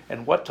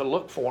 and what to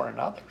look for in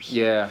others.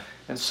 Yeah.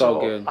 And so so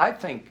good. I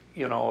think,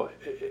 you know,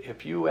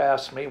 if you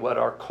ask me what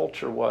our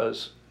culture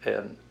was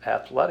in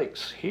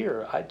athletics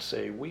here, I'd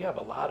say we have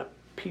a lot of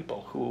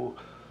people who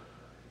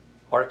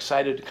are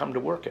excited to come to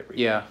work every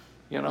day. Yeah.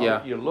 You know,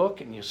 Yeah. you look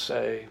and you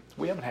say,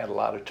 we haven't had a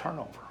lot of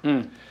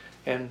turnover.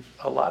 And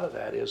a lot of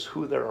that is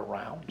who they're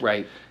around.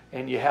 Right.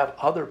 And you have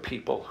other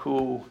people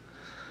who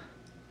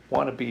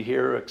want to be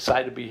here,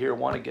 excited to be here,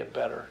 want to get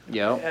better.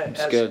 Yeah,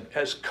 that's as, good.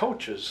 As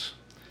coaches,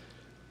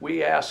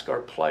 we ask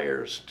our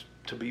players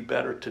to be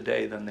better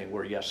today than they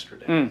were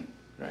yesterday.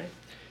 Right?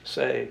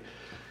 Say,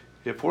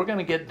 if we're going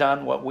to get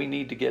done what we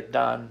need to get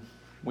done,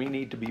 we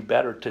need to be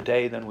better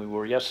today than we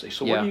were yesterday.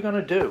 So what Yeah. are you going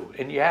to do?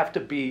 And you have to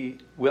be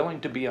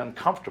willing to be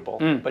uncomfortable,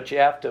 but you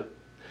have to,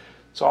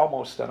 it's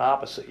almost an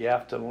opposite. You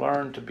have to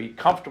learn to be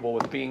comfortable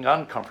with being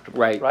uncomfortable.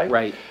 Right, Right?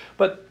 right.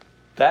 But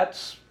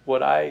that's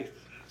what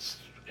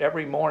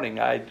every morning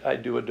I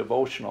do a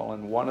devotional,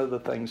 and one of the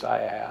things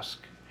I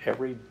ask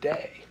every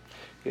day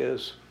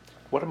is,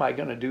 what am I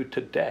going to do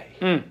today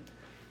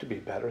to be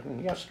better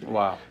than yesterday?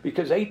 Wow.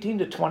 Because 18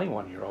 to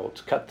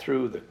 21-year-olds cut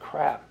through the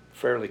crap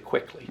fairly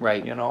quickly.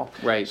 Right. You know?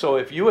 Right. So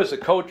if you as a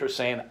coach are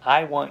saying,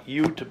 I want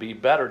you to be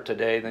better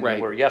today than Right.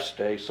 you were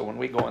yesterday, so when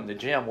we go in the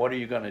gym, what are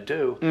you going to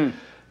do?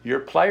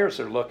 Your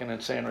players are looking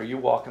and saying, are you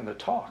walking the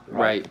talk?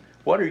 Right.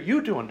 What are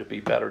you doing to be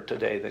better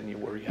today than you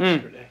were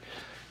yesterday?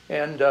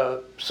 And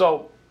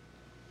so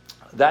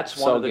that's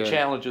one So of the good.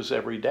 challenges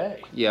every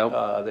day. Yep.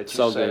 That you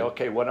So say, good.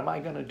 okay, what am I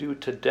going to do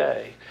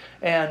today?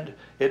 And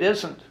it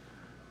isn't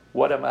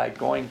what am I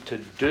going to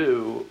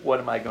do, what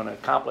am I going to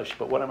accomplish,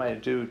 but what am I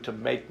going to do to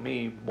make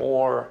me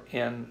more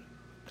in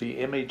the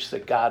image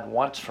that God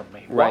wants from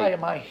me? Right. Why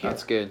am I here?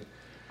 That's good.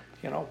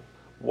 You know,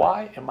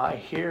 why am I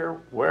here?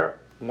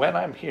 When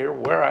I'm here,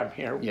 where I'm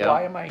here, Yeah.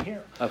 why am I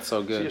here? That's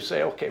so So good. you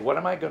say, okay, what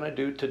am I going to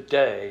do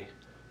today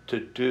to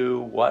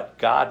do what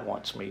God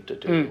wants me to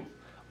do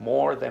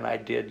more than I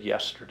did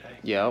yesterday?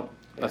 Yep.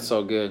 That's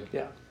so good.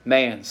 Yeah.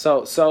 Man,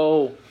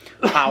 so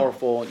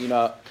powerful. You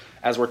know,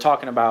 as we're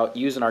talking about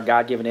using our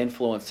God-given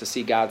influence to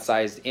see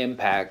God-sized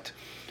impact,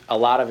 a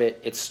lot of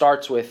it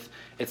starts with,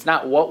 it's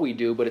not what we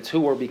do, but it's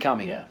who we're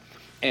becoming. Yeah.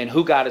 And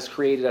who God has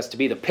created us to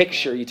be. The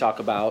picture you talk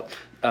about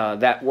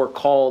that we're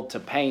called to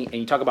paint,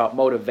 and you talk about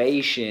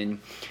motivation.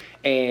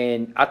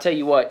 And I'll tell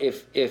you what,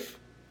 if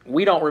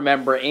we don't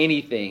remember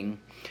anything,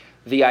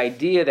 the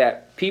idea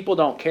that people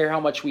don't care how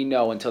much we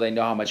know until they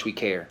know how much we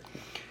care.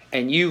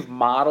 And you've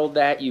modeled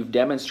that, you've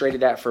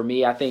demonstrated that for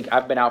me. I think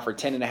I've been out for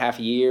 10 and a half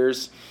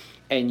years,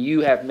 and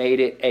you have made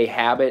it a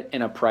habit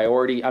and a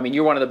priority. I mean,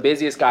 you're one of the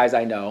busiest guys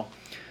I know,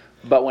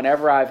 but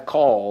whenever I've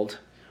called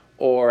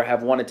or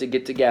have wanted to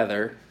get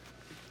together,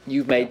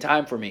 you've made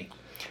time for me.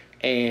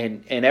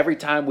 And every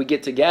time we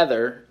get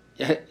together,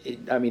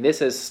 I mean, this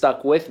has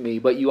stuck with me,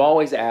 but you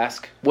always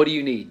ask, what do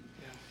you need?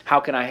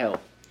 How can I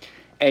help?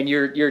 And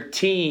your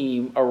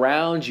team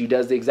around you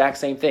does the exact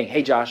same thing.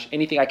 Hey, Josh,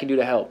 anything I can do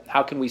to help?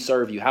 How can we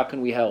serve you? How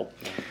can we help?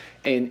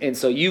 And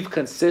so you've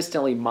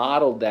consistently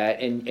modeled that,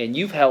 and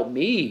you've helped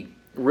me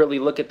really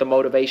look at the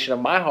motivation of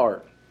my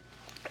heart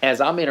as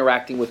I'm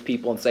interacting with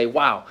people and say,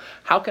 wow,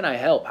 how can I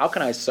help? How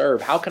can I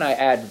serve? How can I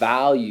add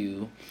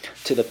value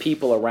to the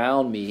people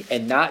around me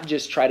and not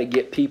just try to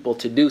get people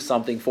to do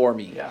something for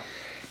me? Yeah.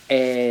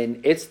 And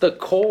it's the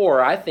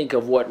core, I think,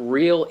 of what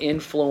real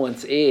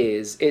influence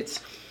is.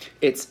 It's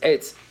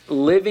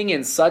living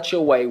in such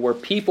a way where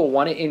people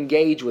want to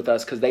engage with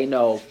us because they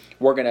know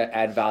we're going to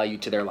add value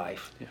to their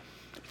life. Yeah.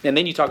 And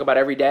then you talk about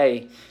every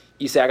day,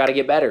 you say, I got to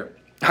get better.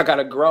 I got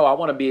to grow. I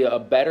want to be a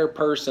better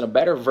person, a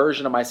better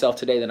version of myself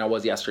today than I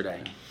was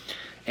yesterday.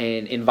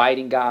 And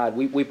inviting God,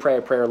 we pray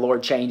a prayer,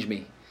 Lord, change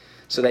me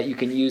so that you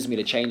can use me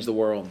to change the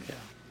world. Yeah.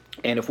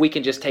 And if we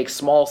can just take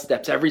small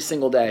steps every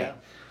single day, Yeah.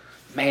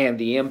 man,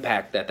 the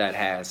impact that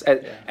has.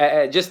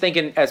 Yeah. Just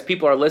thinking as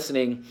people are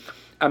listening,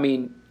 I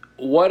mean,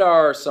 what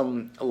are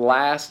some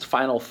last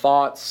final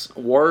thoughts,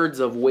 words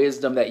of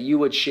wisdom that you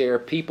would share,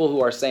 people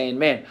who are saying,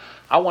 man,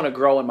 I want to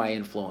grow in my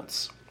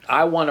influence.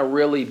 I want to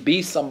really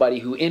be somebody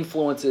who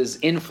influences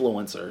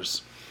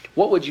influencers.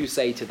 What would you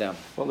say to them?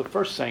 Well, the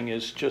first thing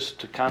is just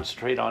to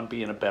concentrate on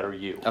being a better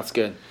you. That's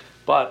good.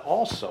 But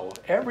also,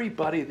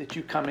 everybody that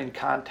you come in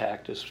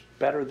contact is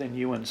better than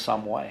you in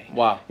some way.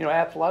 Wow. You know,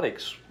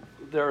 athletics,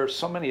 there are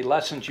so many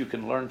lessons you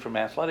can learn from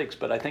athletics,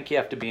 but I think you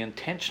have to be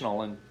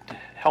intentional in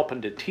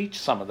helping to teach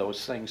some of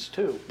those things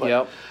too. But,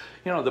 Yep.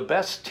 you know, the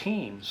best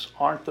teams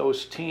aren't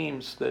those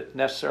teams that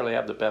necessarily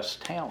have the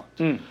best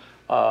talent.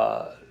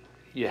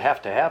 You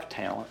have to have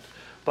talent,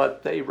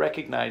 but they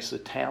recognize the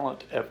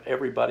talent of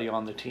everybody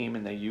on the team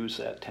and they use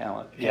that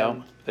talent. Yeah.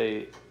 And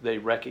they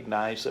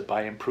recognize that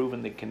by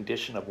improving the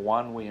condition of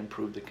one, we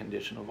improve the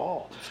condition of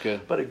all. That's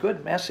good. But a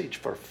good message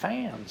for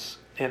fans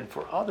and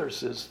for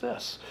others is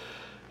this.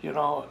 You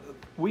know,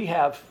 we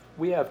have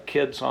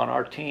kids on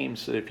our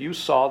teams that if you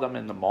saw them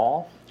in the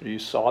mall or you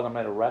saw them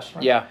at a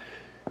restaurant, Yeah.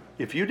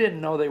 if you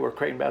didn't know they were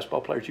Creighton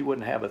basketball players, you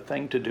wouldn't have a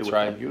thing to do with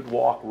right. them. You'd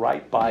walk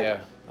right by Yeah,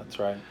 them. that's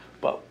right.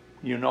 But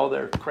you know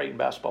they're Creighton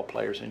basketball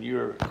players and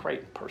you're a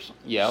Creighton person.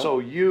 Yeah. So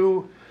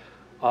you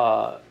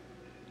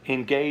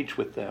engage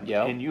with them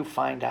Yeah. and you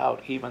find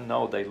out, even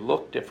though they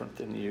look different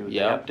than you,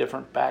 Yeah. they have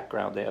different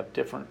background, they have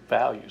different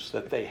values,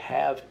 that they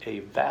have a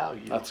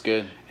value. That's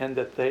good. And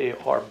that they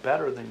are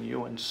better than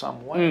you in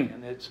some way.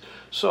 And it's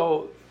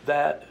so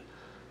that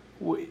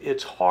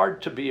it's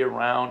hard to be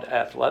around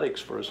athletics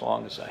for as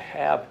long as I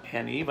have,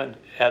 and even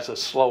as a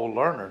slow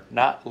learner,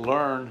 not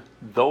learn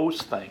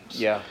those things.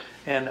 Yeah.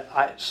 And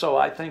so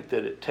I think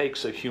that it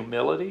takes a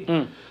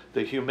humility,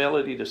 the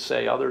humility to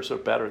say others are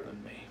better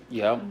than me.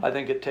 Yeah. I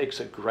think it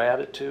takes a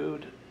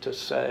gratitude to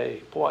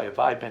say, boy, have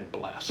I been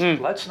blessed.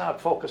 Let's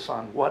not focus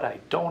on what I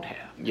don't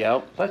have.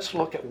 Yep. Let's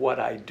look at what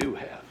I do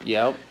have.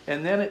 Yep.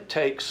 And then it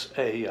takes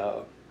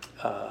a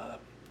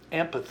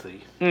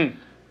empathy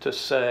to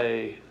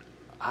say,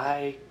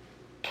 I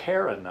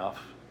care enough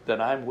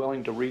that I'm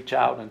willing to reach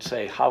out and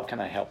say, how can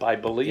I help? I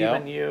believe Yeah.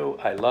 in you,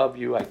 I love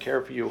you, I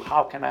care for you,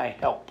 how can I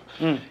help?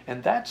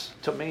 And that's,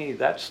 to me,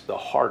 that's the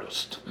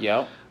hardest.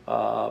 Yep.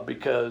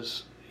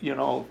 Because, you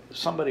know,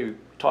 somebody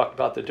talked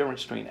about the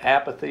difference between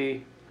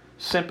apathy,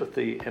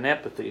 sympathy, and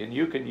empathy. And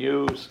you can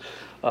use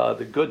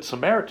the Good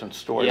Samaritan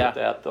story Yeah. with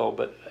that, though.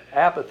 But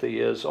apathy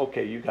is,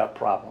 okay, you got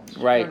problems.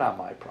 Right. They're not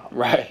my problems.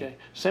 Right. Okay?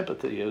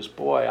 Sympathy is,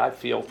 boy, I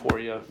feel for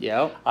you.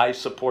 Yep. I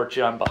support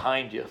you. I'm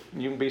behind you.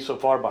 You can be so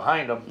far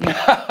behind them. You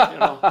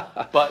know?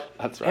 But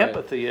That's right.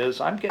 empathy is,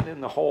 I'm getting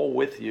in the hole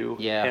with you,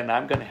 Yeah. and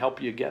I'm going to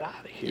help you get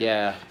out of here.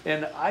 Yeah.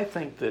 And I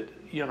think that,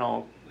 you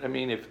know, I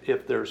mean,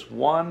 if there's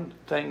one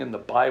thing in the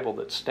Bible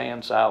that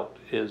stands out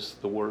is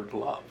the word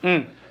love.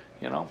 You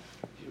know,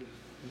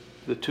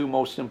 the two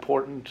most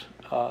important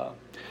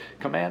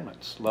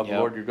commandments. Love the Yep.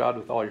 Lord your God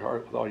with all your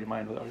heart, with all your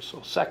mind, with all your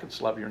soul. Second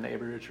is love your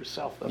neighbor as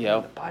yourself. I mean,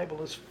 Yep. the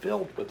Bible is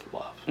filled with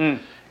love.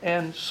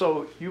 And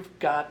so you've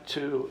got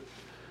to,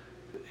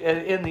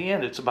 in the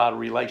end, it's about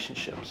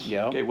relationships.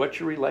 Yep. Okay, what's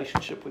your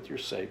relationship with your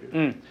Savior?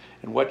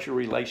 And what's your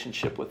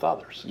relationship with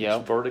others? Yep.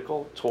 It's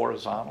vertical, it's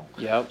horizontal.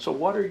 Yep. So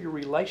what are your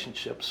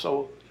relationships?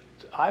 So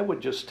I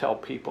would just tell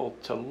people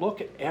to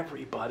look at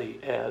everybody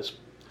as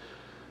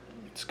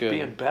It's good.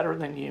 being better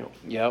than you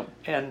Yep.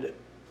 and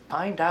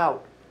find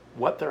out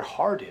what their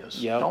heart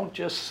is. Yep. Don't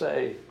just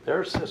say,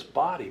 there's this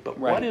body, but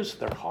Right. what is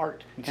their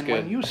heart? That's and good.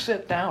 when you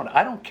sit down,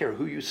 I don't care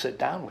who you sit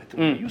down with.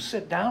 When you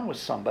sit down with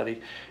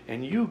somebody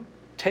and you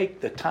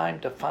take the time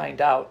to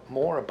find out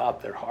more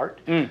about their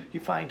heart, you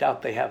find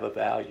out they have a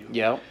value.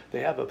 Yep. They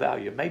have a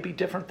value. It may be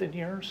different than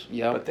yours,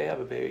 Yep. but they have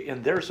a value.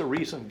 And there's a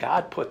reason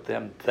God put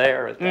them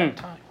there at that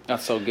time.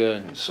 That's so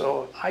good. And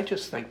so I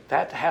just think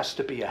that has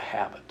to be a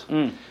habit.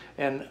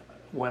 And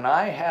when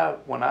I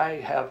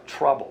have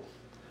trouble,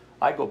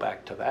 I go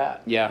back to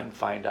that Yeah. and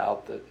find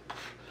out that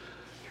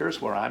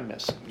here's where I'm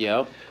missing.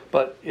 Yep.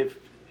 But if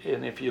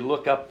you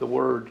look up the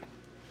word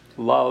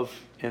love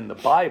in the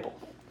Bible,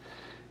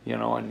 you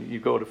know, and you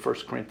go to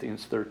 1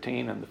 Corinthians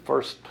 13, and the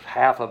first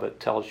half of it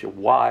tells you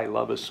why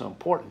love is so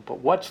important. But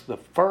what's the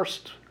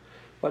first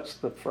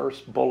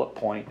bullet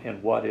point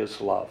in what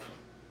is love?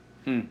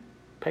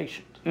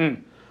 Patient.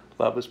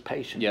 Love is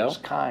patient, Yep. is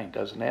kind,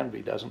 doesn't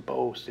envy, doesn't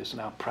boast, is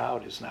not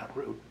proud, is not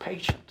rude.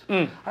 Patient.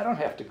 I don't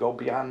have to go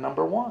beyond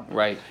number one.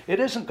 Right.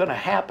 It isn't going to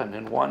happen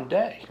in one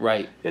day.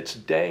 Right. It's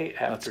day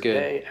That's after good.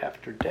 day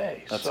after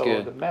day. That's so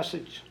good. the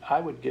message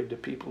I would give to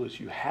people is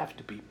you have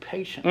to be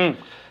patient.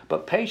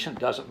 But patient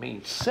doesn't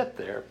mean sit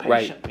there. Right.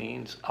 Patient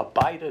means a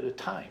bite at a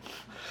time.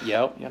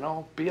 Yep. You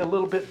know, be a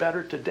little bit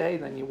better today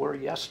than you were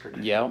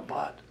yesterday. Yep.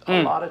 But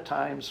a lot of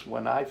times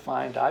when I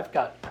find I've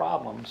got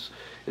problems,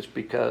 it's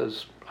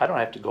because I don't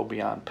have to go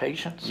beyond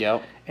patience.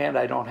 Yep. And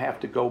I don't have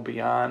to go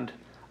beyond,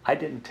 I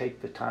didn't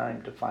take the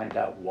time to find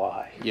out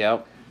why.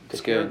 Yep. To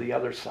It's hear good. the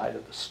other side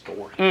of the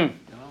story. You know?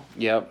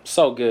 Yep.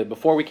 So good.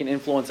 Before we can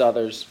influence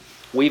others,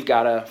 we've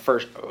got to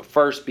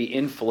first be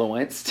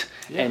influenced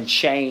and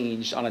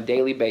changed on a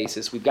daily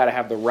basis. We've got to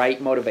have the right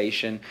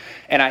motivation.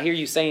 And I hear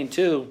you saying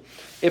too,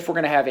 if we're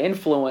going to have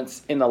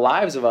influence in the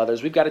lives of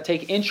others, we've got to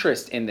take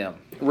interest in them,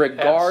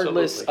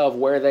 regardless Absolutely. of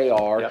where they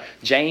are. Yep.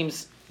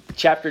 James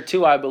chapter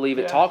 2, I believe,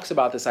 it Yeah. talks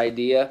about this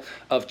idea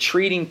of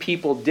treating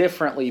people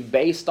differently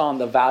based on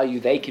the value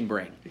they can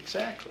bring.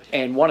 Exactly.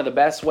 And one of the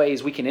best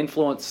ways we can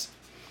influence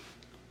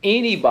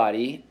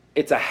anybody,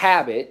 it's a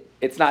habit.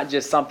 It's not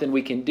just something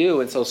we can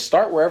do. And so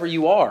start wherever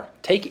you are.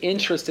 Take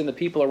interest in the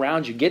people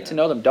around you. Get to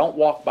know them. Don't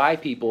walk by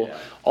people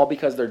all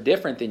because they're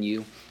different than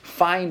you.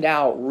 Find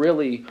out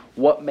really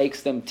what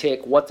makes them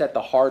tick, what's at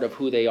the heart of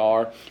who they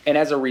are. And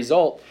as a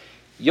result,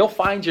 you'll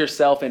find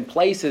yourself in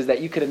places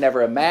that you could have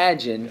never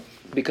imagined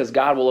because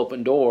God will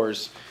open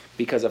doors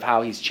because of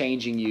how he's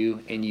changing you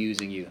and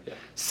using you.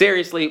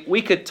 Seriously,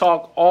 we could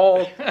talk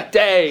all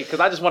day because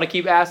I just want to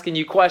keep asking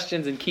you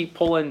questions and keep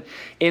pulling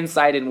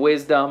insight and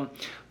wisdom.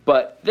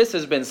 But this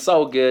has been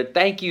so good.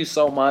 Thank you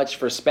so much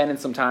for spending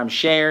some time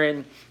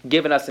sharing,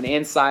 giving us an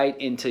insight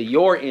into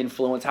your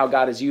influence, how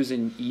God is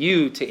using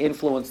you to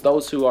influence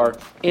those who are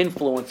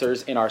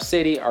influencers in our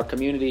city, our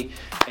community,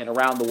 and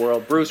around the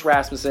world. Bruce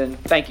Rasmussen,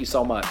 thank you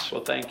so much.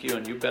 Well, thank you,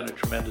 and you've been a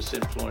tremendous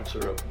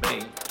influencer of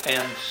me,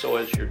 and so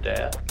has your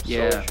dad,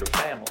 Yeah. so has your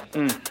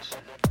family.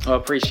 I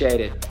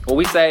appreciate it. Well,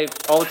 we say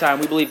all the time,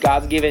 we believe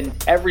God's given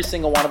every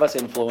single one of us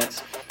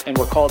influence, and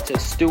we're called to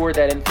steward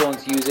that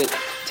influence, use it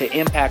to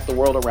impact the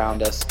world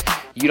around us.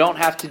 You don't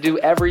have to do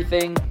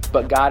everything,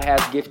 but God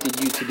has gifted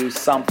you to do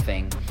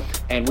something.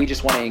 And we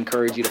just want to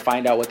encourage you to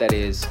find out what that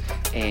is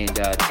and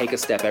take a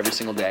step every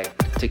single day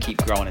to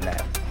keep growing in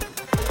that.